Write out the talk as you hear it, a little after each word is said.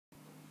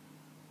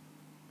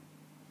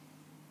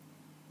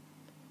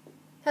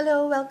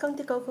Hello, welcome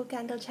to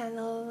Cococandle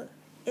channel.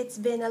 It's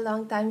been a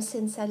long time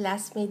since I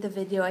last made the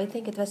video. I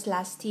think it was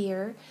last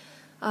year.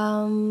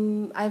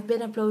 I've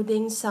been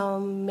uploading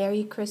some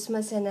Merry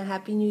Christmas and a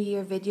Happy New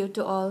Year video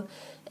to all,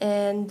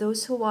 and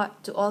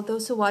to all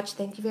those who watch,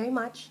 thank you very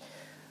much.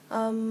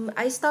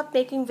 I stopped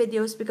making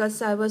videos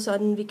because I was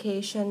on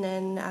vacation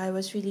and I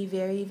was really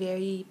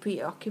very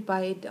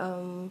preoccupied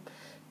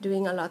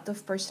doing a lot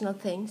of personal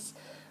things.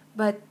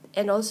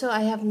 And also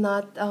I have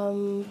not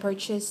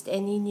purchased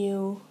any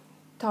new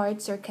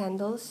tarts or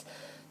candles.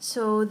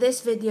 So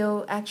this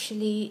video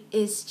actually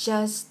is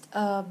just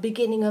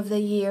beginning of the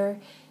year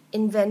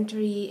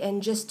inventory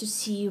and just to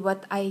see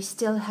what I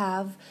still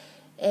have.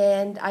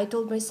 And I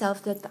told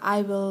myself that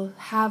I will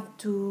have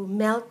to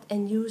melt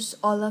and use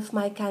all of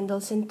my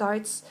candles and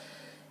tarts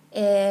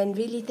and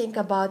really think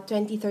about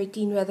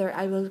 2013 whether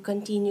I will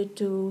continue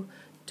to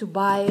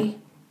buy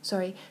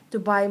to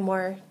buy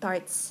more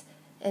tarts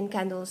and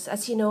candles.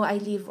 As you know, I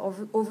live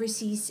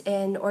overseas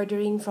and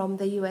ordering from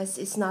the US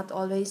is not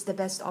always the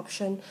best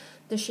option.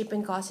 The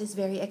shipping cost is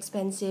very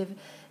expensive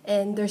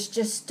and there's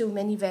just too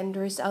many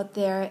vendors out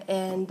there,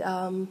 and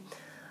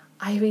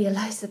I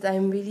realized that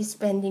I'm really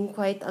spending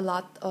quite a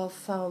lot of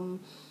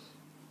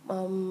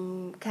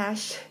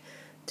cash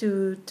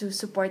to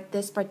support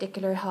this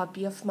particular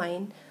hobby of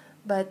mine.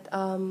 But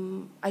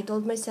I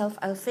told myself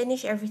I'll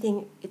finish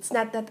everything. It's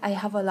not that I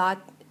have a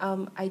lot.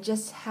 I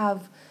just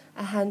have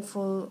a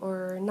handful,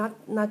 or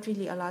not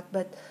really a lot,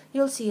 but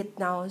you'll see it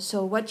now.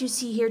 So what you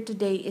see here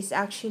today is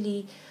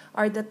actually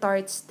are the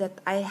tarts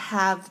that I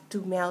have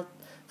to melt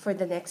for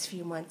the next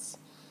few months.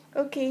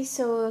 Okay,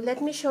 so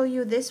let me show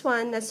you this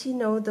one. As you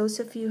know, those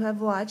of you who have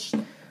watched,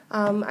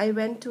 I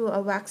went to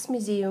a wax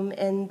museum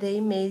and they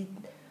made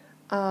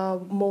a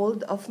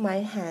mold of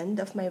my hand,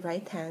 of my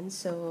right hand.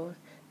 So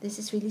this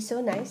is really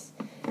so nice.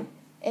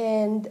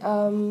 And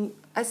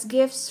as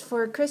gifts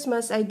for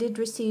Christmas, I did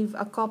receive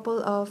a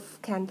couple of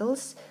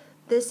candles.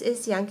 This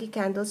is Yankee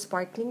Candle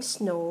Sparkling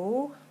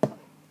Snow.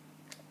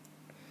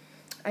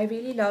 I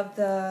really love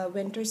the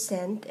winter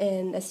scent,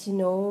 and as you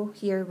know,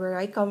 here where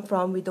I come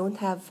from, we don't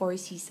have four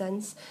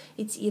seasons.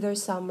 It's either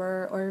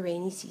summer or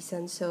rainy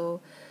season.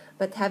 So,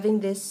 but having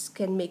this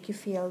can make you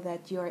feel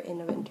that you're in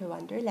a winter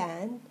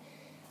wonderland.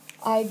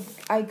 I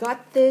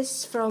got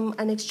this from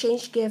an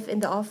exchange gift in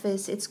the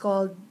office. It's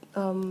called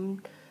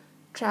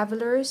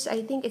Travelers.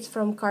 I think it's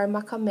from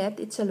Karma Kamet.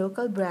 It's a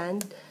local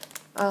brand.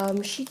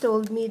 She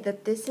told me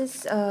that this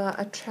is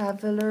a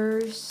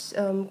Travelers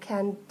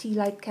tea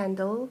light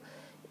candle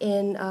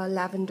in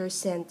lavender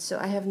scent. So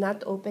I have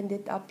not opened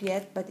it up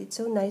yet, but it's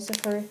so nice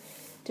of her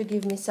to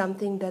give me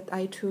something that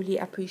I truly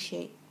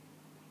appreciate.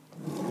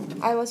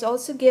 I was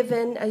also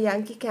given a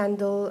Yankee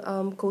Candle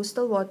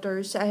Coastal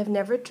Waters. I have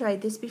never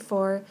tried this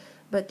before,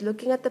 but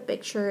looking at the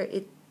picture,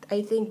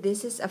 I think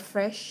this is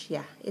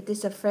it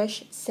is a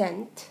fresh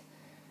scent,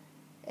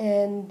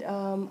 and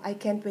I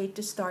can't wait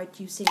to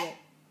start using it.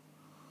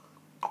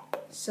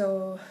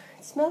 So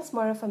it smells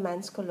more of a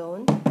man's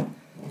cologne.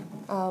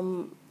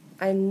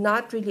 I'm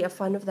not really a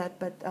fan of that,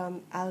 but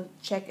I'll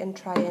check and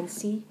try and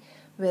see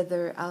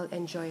whether I'll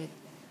enjoy it.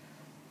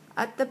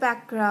 At the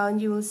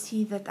background, you will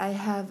see that I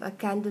have a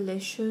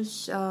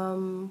Candelicious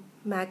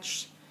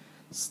match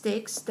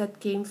sticks that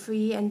came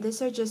free, and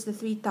these are just the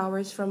 3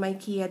 towers from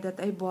IKEA that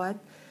I bought,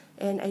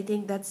 and I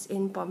think that's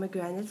in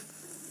pomegranate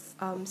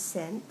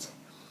scent.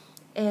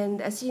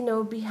 And as you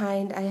know,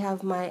 behind I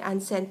have my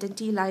unscented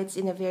tea lights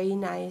in a very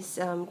nice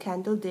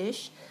candle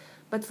dish.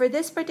 But for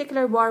this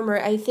particular warmer,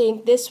 I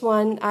think this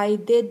one I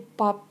did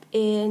pop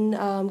in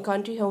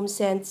Country Home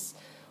Scents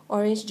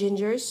Orange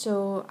Ginger,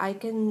 so I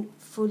can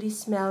fully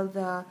smell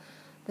the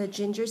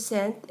ginger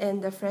scent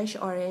and the fresh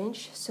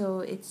orange. So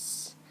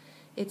it's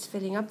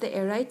filling up the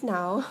air right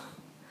now.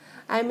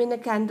 I'm in a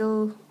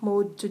candle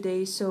mode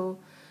today, so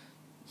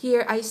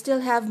here I still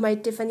have my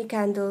Tiffany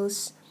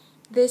candles.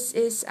 This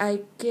is,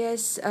 I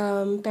guess,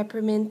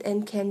 peppermint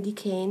and candy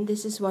cane.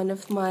 This is one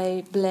of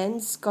my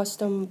blends,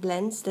 custom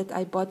blends that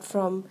I bought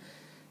from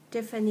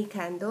Tiffany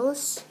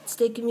Candles. It's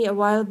taking me a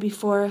while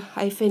before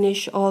I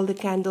finish all the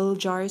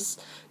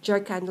jar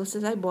candles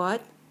that I bought.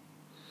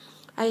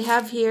 I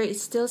have here, it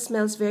still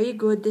smells very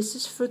good. This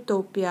is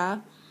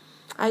Fruitopia.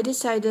 I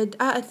decided,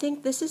 I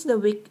think this is the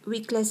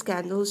wickless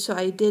candle, so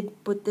I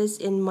did put this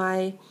in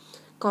my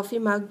coffee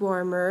mug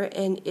warmer,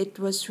 and it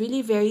was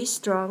really very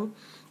strong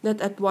that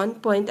at one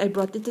point I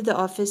brought it to the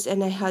office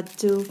and I had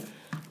to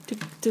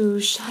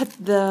shut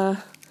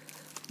the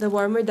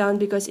warmer down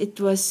because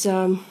it was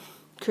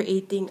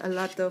creating a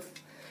lot of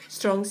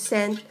strong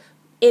scent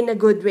in a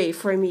good way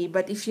for me.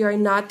 But if you're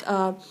not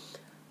a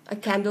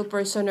candle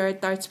person or a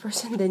tarts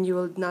person, then you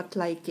will not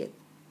like it.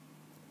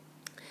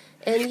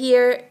 And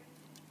here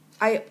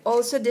I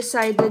also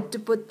decided to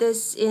put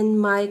this in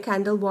my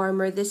candle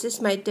warmer. This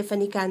is my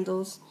Tiffany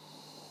candles,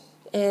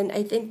 and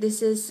I think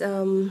this is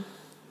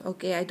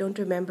okay, I don't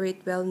remember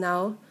it well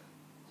now.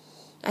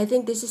 I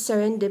think this is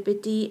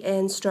Serendipity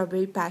and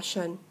Strawberry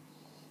Passion.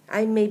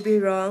 I may be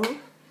wrong,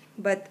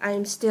 but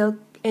I'm still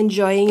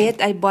enjoying it.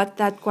 I bought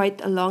that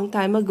quite a long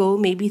time ago,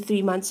 maybe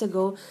 3 months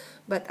ago,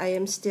 but I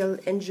am still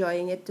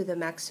enjoying it to the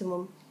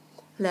maximum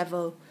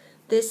level.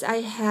 This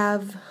I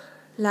have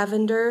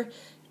lavender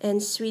and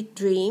sweet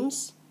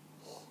dreams.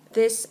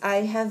 This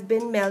I have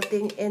been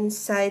melting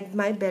inside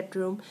my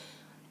bedroom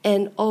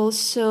and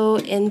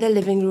also in the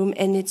living room,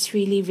 and it's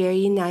really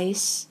very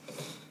nice,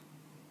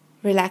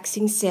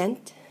 relaxing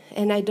scent.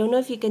 And I don't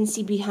know if you can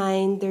see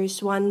behind,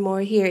 there's one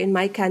more here in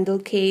my candle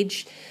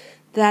cage.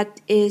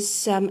 That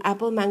is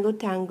apple mango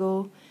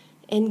tango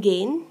and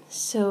gain.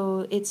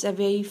 So it's a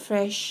very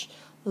fresh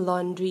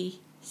laundry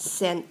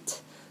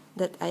scent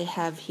that I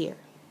have here.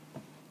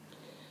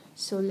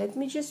 So let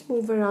me just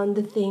move around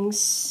the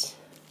things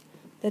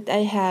that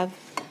I have.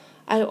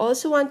 I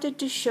also wanted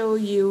to show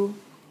you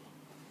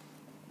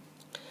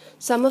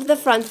some of the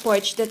front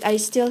porch that I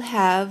still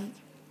have.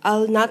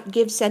 I'll not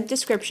give scent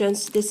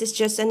descriptions. This is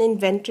just an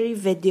inventory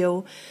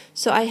video.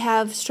 So I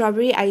have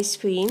strawberry ice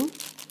cream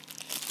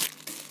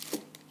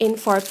in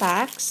 4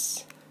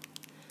 packs.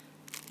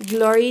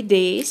 Glory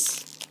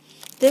Days.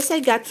 This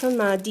I got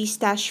from a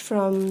D-stash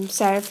from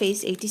Sarah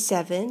Face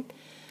 87.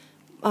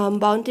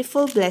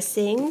 Bountiful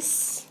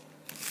Blessings.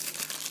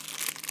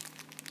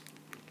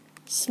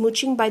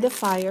 Smooching by the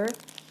Fire.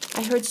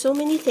 I heard so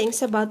many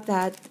things about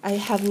that. I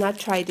have not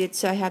tried it,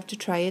 so I have to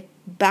try it.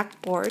 Back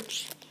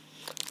Porch.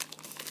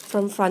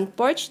 From front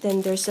porch,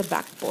 then there's a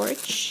back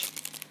porch.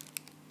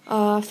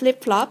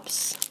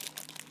 Flip-flops.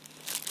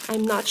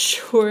 I'm not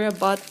sure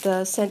about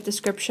the scent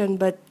description,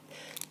 but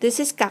this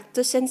is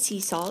cactus and sea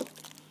salt.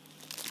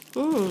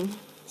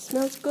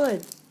 Smells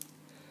good.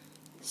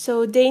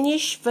 So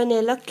Danish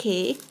vanilla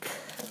cake.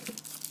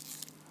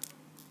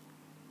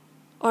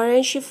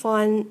 Orange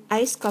chiffon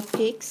ice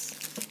cupcakes.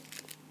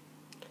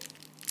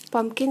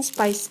 Pumpkin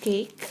spice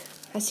cake.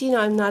 As you know,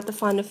 I'm not a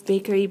fan of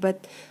bakery,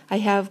 but I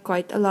have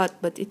quite a lot,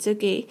 but it's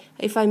okay.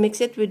 If I mix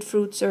it with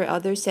fruits or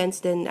other scents,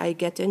 then I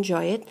get to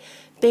enjoy it.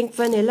 Pink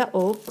vanilla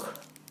oak.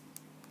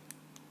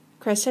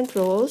 Crescent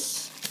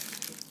rolls.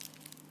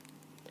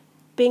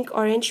 Pink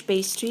orange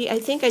pastry. I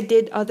think I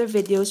did other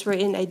videos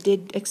wherein I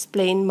did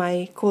explain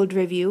my cold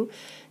review.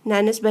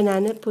 Nana's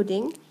banana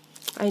pudding.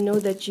 I know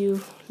that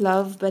you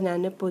love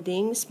banana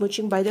pudding.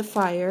 Smooching by the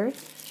Fire.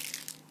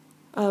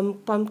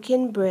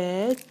 Pumpkin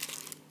bread.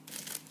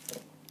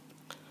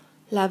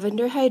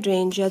 Lavender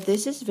hydrangea.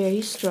 This is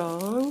very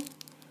strong.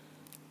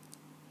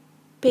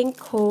 Pink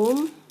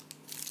home.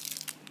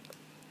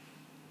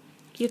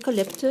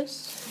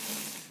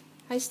 Eucalyptus.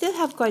 I still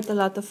have quite a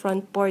lot of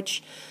front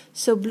porch.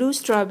 So blue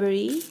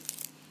strawberry.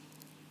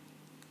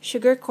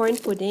 Sugar corn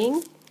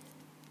pudding.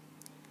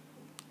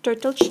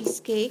 Turtle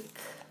cheesecake.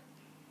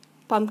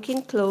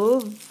 Pumpkin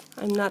clove.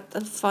 I'm not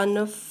a fan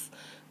of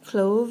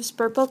cloves.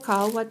 Purple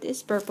cow. What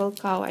is purple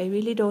cow? I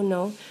really don't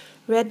know.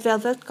 Red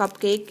velvet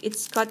cupcake.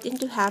 It's cut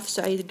into half,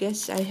 so I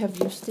guess I have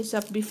used this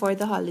up before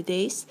the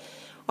holidays.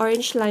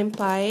 Orange lime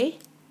pie.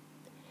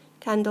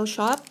 Candle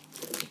shop.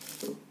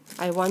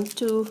 I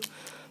want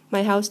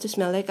my house to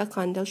smell like a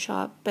candle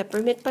shop.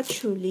 Peppermint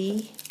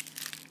patchouli.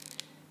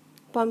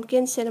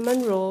 Pumpkin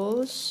cinnamon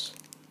rolls.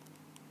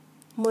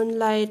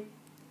 Moonlight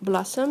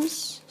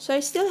blossoms. So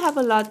I still have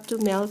a lot to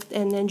melt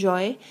and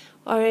enjoy.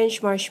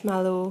 Orange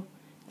marshmallow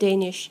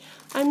Danish.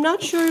 I'm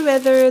not sure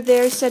whether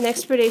there's an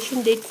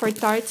expiration date for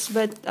tarts,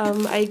 but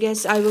I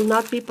guess I will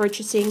not be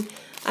purchasing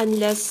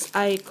unless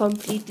I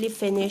completely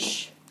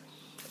finish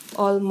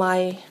all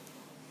my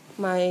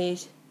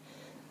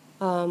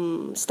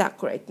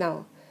stack right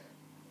now.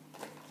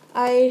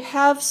 I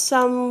have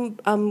some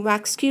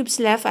wax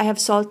cubes left. I have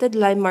salted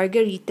lime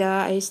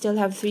margarita. I still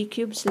have 3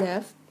 cubes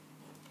left.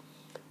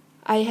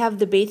 I have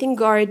the Bathing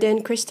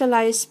Garden,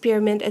 crystallized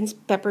spearmint and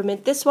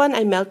peppermint. This one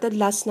I melted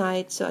last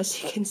night, so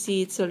as you can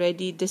see, it's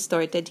already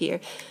distorted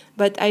here.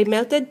 But I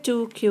melted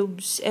 2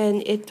 cubes,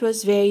 and it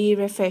was very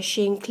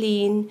refreshing,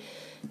 clean,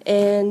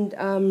 and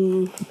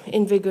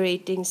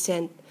invigorating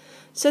scent.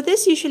 So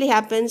this usually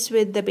happens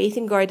with the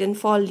Bathing Garden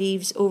fall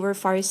leaves over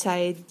far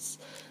sides.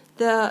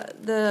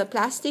 The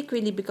plastic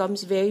really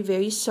becomes very,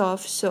 very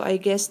soft, so I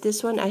guess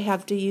this one I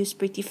have to use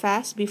pretty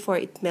fast before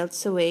it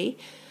melts away.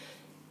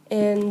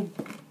 And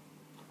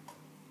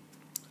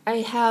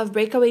I have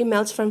Breakaway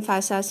Melts from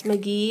Fasas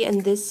McGee,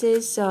 and this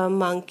is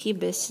Monkey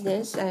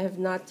Business. I have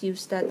not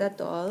used that at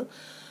all.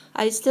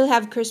 I still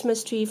have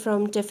Christmas Tree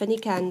from Tiffany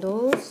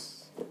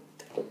Candles.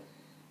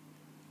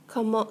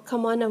 Come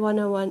on, I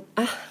wanna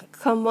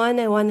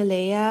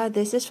Leia.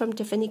 This is from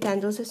Tiffany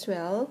Candles as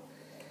well.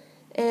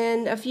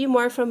 And a few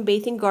more from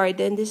Bathing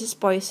Garden. This is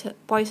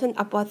Poison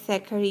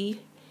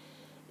Apothecary.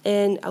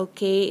 And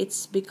okay,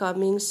 it's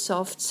becoming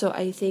soft, so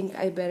I think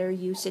I better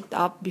use it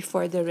up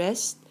before the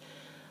rest.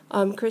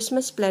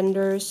 Christmas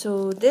Splendor.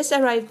 So this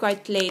arrived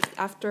quite late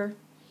after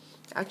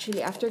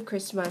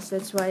Christmas.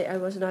 That's why I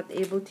was not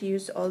able to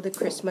use all the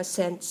Christmas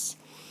scents.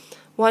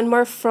 One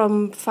more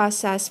from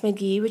Fasas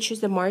McGee, which is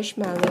the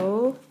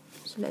Marshmallow.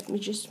 So let me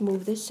just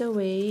move this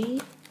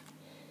away.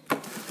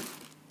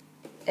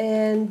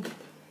 And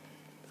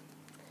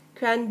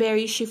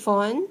Cranberry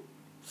Chiffon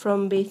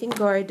from Bathing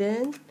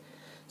Garden.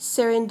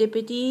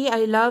 Serendipity.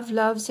 I love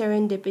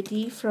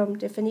Serendipity from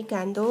Tiffany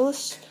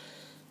Candles.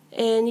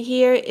 And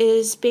here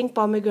is pink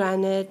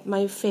pomegranate.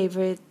 My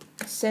favorite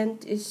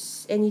scent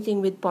is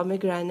anything with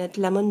pomegranate.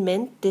 Lemon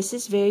mint. This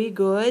is very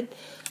good.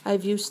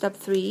 I've used up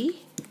 3.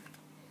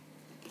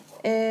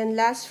 And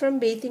last from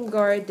Bathing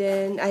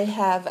Garden, I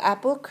have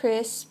apple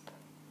crisp,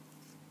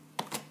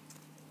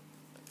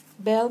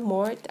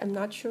 Belmort. I'm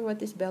not sure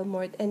what is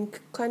Belmort, and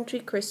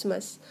Country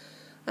Christmas.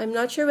 I'm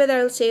not sure whether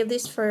I'll save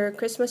this for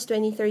Christmas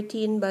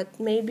 2013, but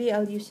maybe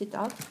I'll use it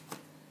up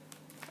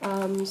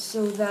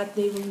so that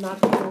they will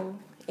not go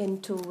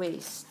into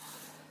waste.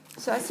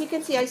 So as you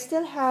can see, I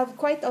still have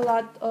quite a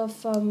lot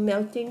of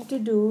melting to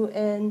do,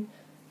 and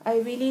I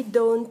really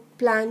don't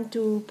plan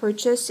to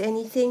purchase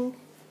anything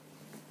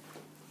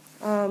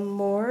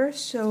more.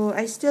 So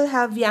I still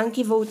have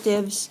Yankee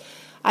votives.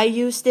 I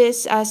use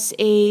this as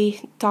a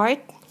tart,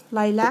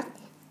 lilac,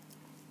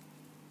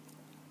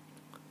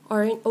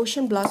 orange,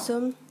 ocean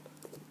blossom,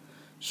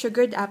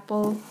 sugared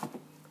apple,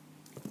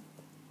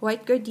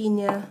 white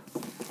gardenia.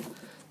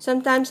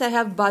 Sometimes I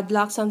have bad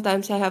luck,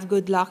 sometimes I have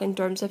good luck in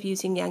terms of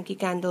using Yankee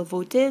Candle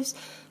votives.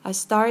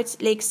 As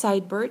tarts,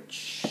 lakeside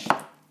birch,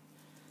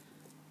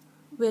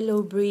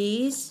 willow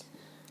breeze,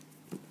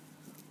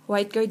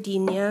 white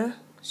gardenia.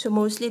 So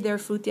mostly they're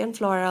fruity and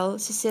floral.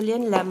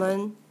 Sicilian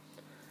lemon,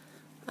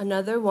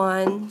 another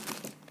one,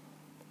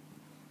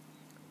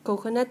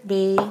 coconut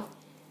bay,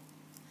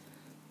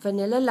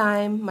 vanilla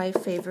lime, my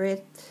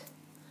favorite,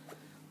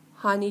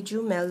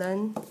 honeydew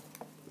melon,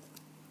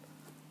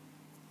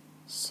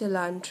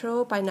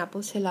 cilantro,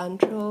 pineapple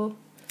cilantro,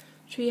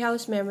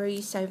 treehouse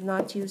memories, I've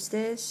not used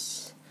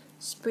this,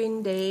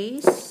 spring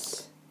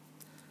days,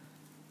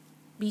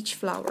 beach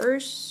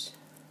flowers,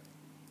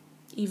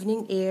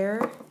 evening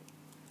air,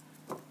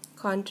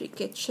 country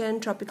kitchen,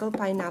 tropical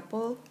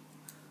pineapple,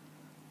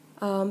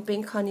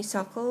 pink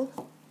honeysuckle,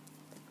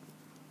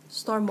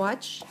 storm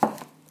watch.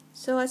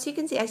 So as you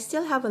can see, I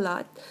still have a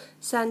lot.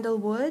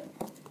 Sandalwood.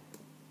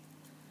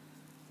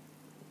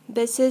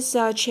 This is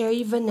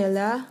cherry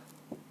vanilla,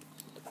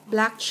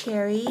 black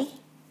cherry,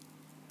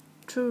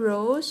 true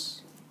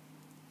rose,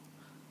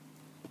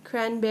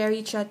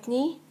 cranberry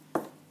chutney.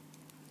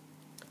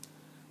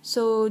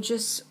 So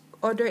just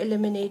order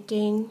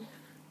eliminating,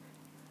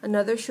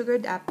 another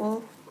sugared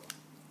apple.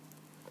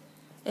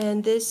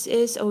 And this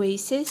is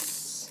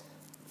Oasis,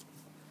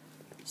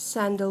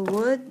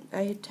 sandalwood.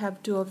 I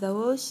have 2 of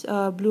those.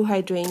 Blue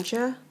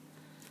hydrangea,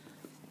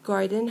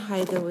 garden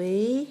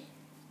hideaway,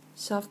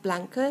 soft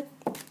blanket,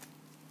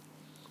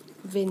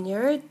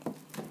 vineyard,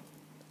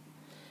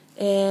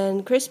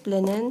 and crisp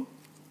linen.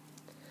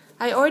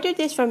 I ordered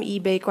this from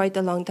eBay quite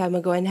a long time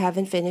ago and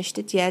haven't finished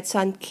it yet.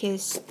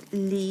 Sun-kissed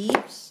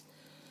leaves,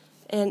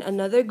 and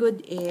another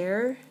good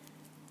air.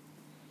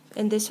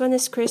 And this one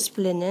is crisp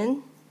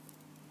linen.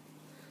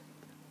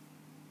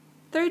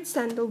 Third,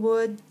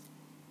 sandalwood,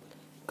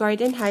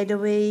 garden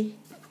hideaway,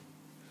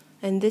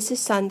 and this is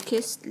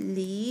sun-kissed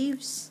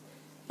leaves.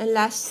 And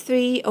last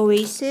 3,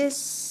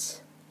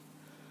 oasis,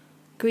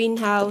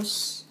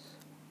 greenhouse,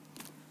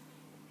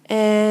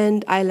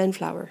 and island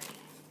flower.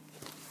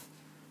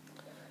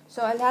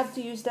 So I'll have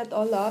to use that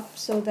all up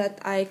so that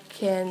I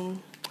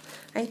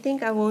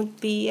think I won't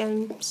be,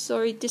 I'm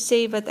sorry to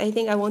say, but I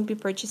think I won't be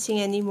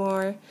purchasing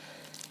anymore.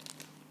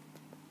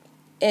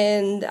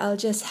 And I'll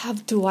just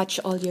have to watch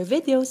all your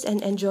videos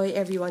and enjoy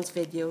everyone's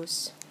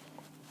videos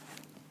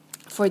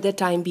for the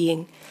time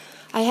being.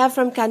 I have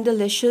from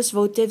Candelicious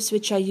votives,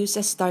 which I use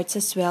as starts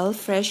as well,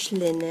 fresh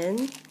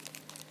linen.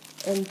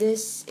 And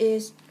this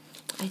is,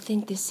 I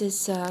think this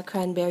is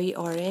cranberry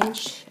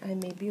orange. I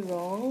may be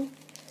wrong.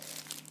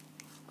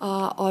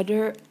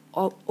 Odor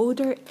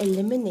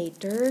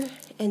eliminator.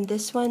 And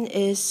this one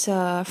is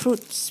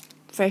fruits,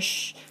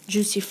 fresh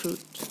juicy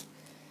fruit.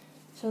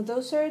 So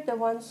those are the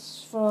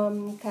ones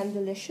from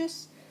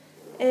Candelicious,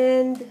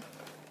 and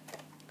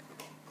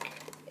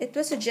it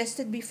was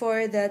suggested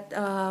before that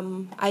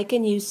I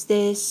can use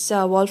this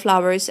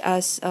wallflowers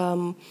as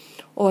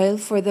oil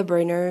for the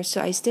burner. So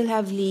I still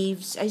have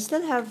leaves. I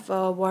still have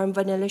warm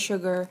vanilla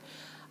sugar.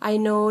 I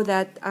know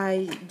that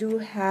I do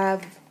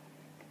have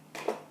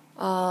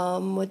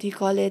what do you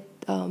call it?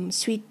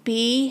 Sweet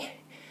pea,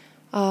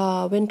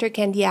 winter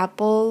candy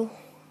apple,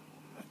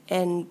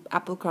 and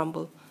apple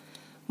crumble.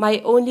 My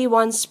only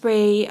one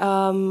spray,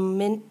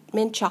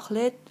 mint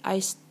chocolate. I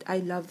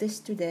love this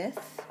to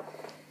death.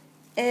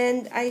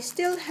 And I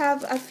still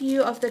have a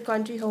few of the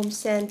Country Home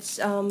scents.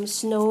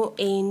 Snow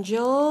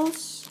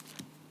Angels,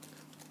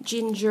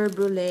 Ginger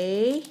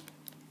Brulee,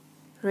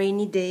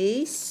 Rainy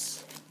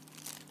Days,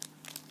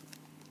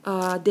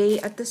 Day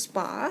at the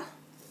Spa,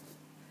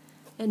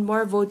 and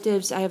more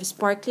votives. I have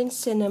Sparkling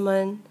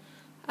Cinnamon.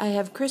 I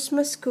have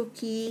Christmas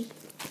Cookie,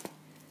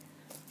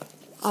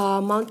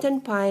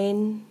 Mountain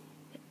Pine,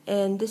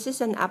 and this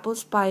is an apple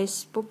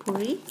spice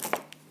potpourri,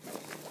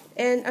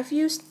 and a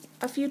few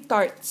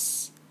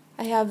tarts.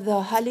 I have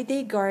the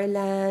holiday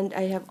garland,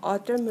 I have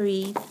autumn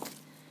wreath,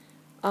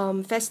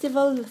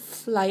 festival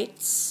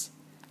flights,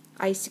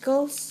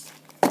 icicles,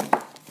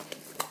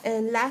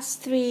 and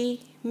last 3,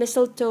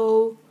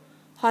 mistletoe,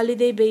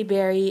 holiday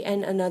bayberry,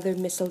 and another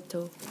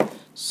mistletoe.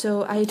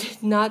 So I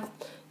did not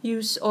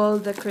use all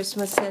the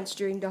Christmas scents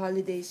during the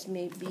holidays.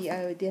 Maybe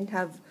I didn't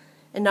have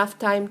enough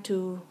time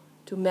to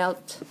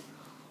melt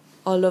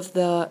all of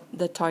the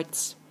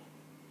tarts.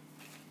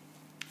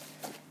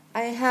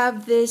 I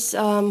have this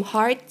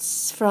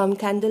hearts from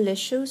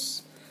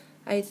Candelicious.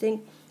 I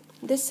think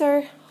these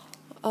are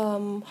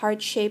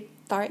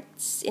heart-shaped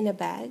tarts in a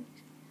bag.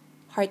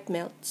 Heart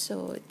melt.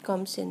 So it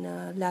comes in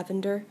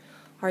lavender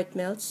heart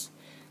melts.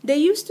 They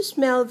used to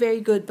smell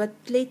very good, but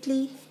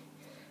lately,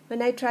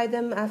 when I tried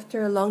them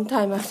after a long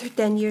time, after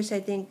 10 years, I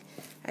think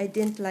I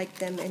didn't like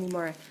them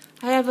anymore.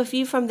 I have a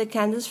few from the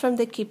candles from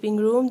the keeping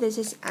room. This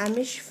is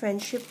Amish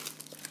friendship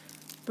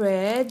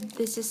bread.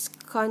 This is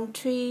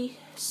country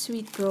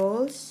sweet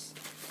rolls.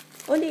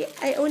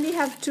 I only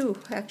have two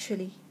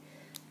actually.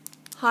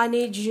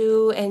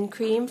 Honeydew and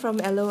cream from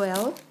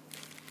LOL.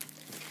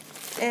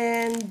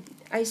 And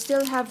I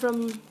still have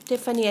from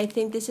Tiffany, I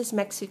think this is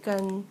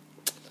Mexican.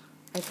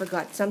 I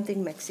forgot,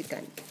 something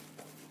Mexican.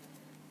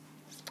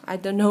 I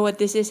don't know what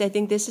this is. I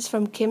think this is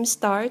from Kim's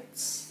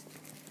Tarts.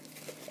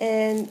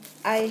 And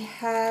I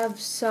have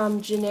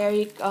some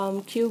generic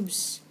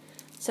cubes,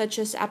 such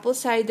as apple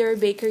cider,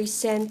 bakery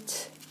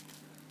scent,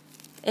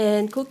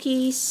 and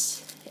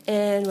cookies,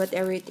 and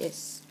whatever it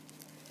is.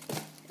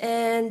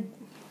 And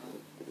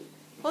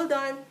hold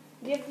on,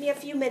 give me a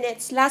few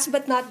minutes. Last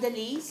but not the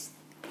least,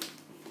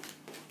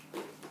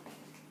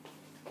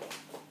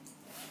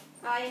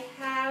 I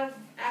have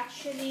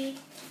actually,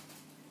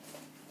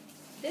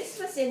 this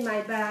was in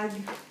my bag.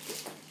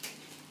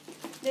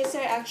 These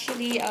are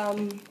actually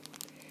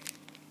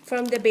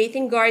from the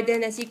bathing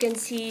garden. As you can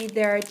see,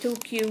 there are 2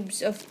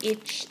 cubes of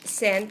each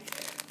scent.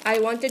 I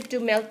wanted to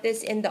melt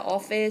this in the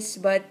office,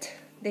 but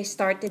they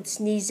started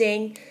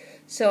sneezing.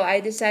 So I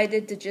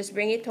decided to just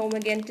bring it home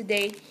again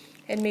today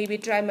and maybe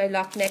try my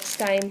luck next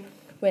time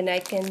when I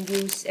can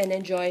use and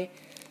enjoy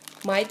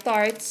my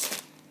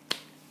tarts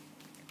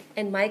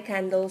and my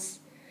candles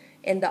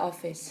in the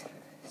office.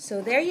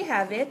 So there you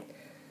have it.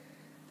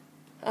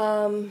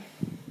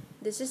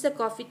 This is the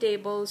coffee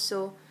table,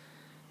 so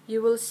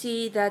you will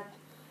see that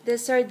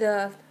these are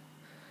the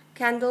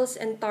candles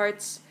and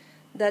tarts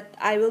that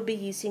I will be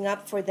using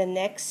up for the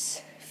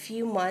next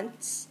few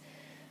months.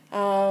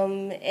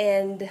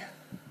 And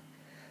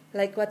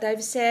like what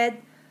I've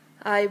said,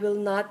 I will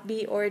not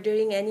be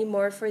ordering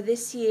anymore for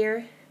this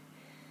year.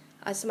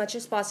 As much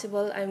as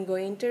possible, I'm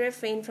going to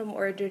refrain from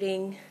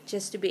ordering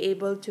just to be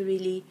able to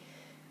really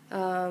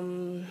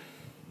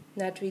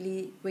not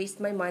really waste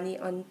my money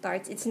on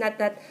tarts. It's not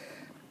that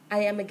I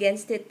am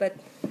against it, but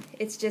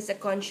it's just a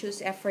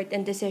conscious effort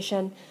and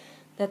decision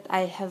that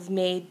I have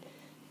made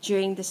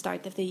during the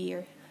start of the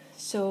year.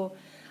 So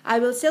I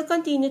will still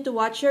continue to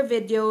watch your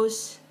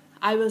videos.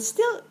 I will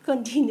still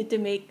continue to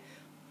make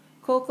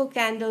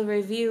Cococandle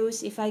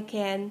reviews if I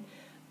can,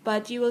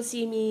 but you will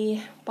see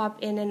me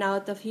pop in and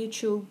out of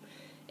YouTube.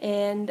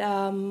 And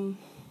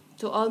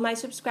to all my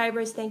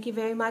subscribers, thank you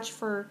very much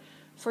for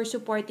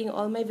supporting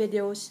all my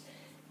videos.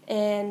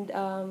 And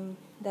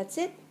that's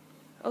it.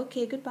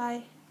 Okay,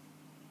 goodbye.